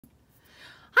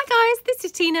Hi guys, this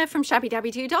is Tina from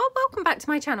Shabbydabbydoodah. Welcome back to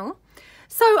my channel.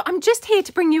 So I'm just here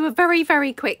to bring you a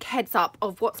very quick heads up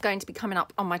of what's going to be coming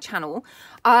up on my channel.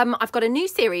 I've got a new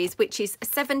series which is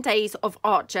 7 days of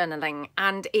art journaling,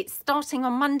 and it's starting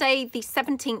on Monday the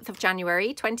 17th of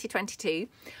January 2022.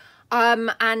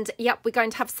 And yep, we're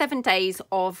going to have 7 days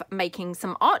of making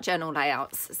some art journal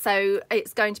layouts. So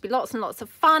it's going to be lots and lots of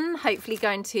fun, hopefully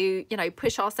going to, you know,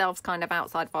 push ourselves kind of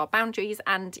outside of our boundaries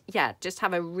and yeah, just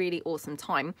have a really awesome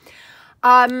time.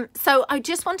 So I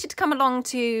just wanted to come along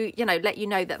to, you know, let you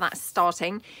know that that's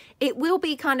starting. It will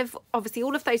be kind of obviously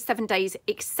all of those 7 days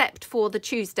except for the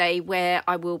Tuesday where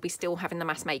I will be still having the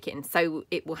mass making. So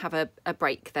it will have a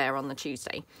break there on the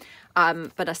Tuesday.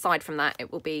 But aside from that,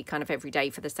 it will be kind of every day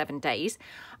for the 7 days.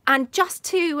 And just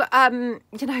to,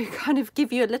 you know, kind of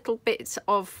give you a little bit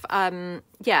of,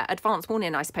 yeah, advance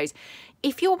warning, I suppose.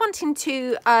 If you're wanting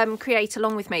to create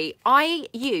along with me, I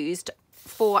used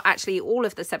for actually all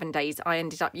of the 7 days, I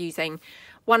ended up using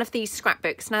one of these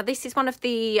scrapbooks. Now, this is one of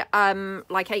the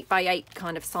like 8x8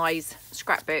 kind of size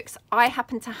scrapbooks. I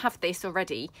happen to have this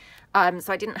already,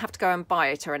 so I didn't have to go and buy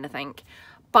it or anything.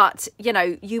 But, you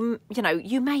know, you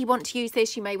may want to use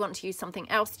this, you may want to use something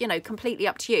else, you know, completely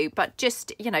up to you. But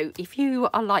just, you know, if you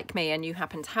are like me and you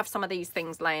happen to have some of these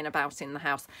things laying about in the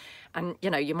house and, you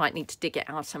know, you might need to dig it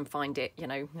out and find it, you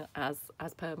know, as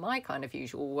per my kind of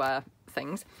usual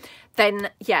things, then,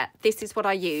 yeah, this is what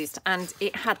I used. And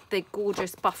it had the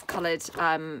gorgeous buff coloured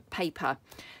paper.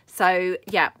 So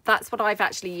yeah, that's what I've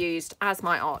actually used as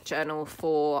my art journal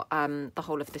for the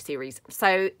whole of the series.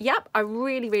 So yep, I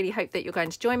really hope that you're going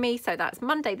to join me. So that's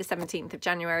Monday the 17th of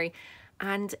January.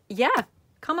 And yeah,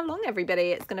 come along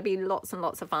everybody. It's going to be lots and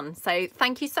lots of fun. So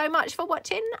thank you so much for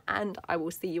watching and I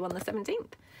will see you on the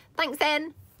 17th. Thanks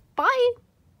then. Bye.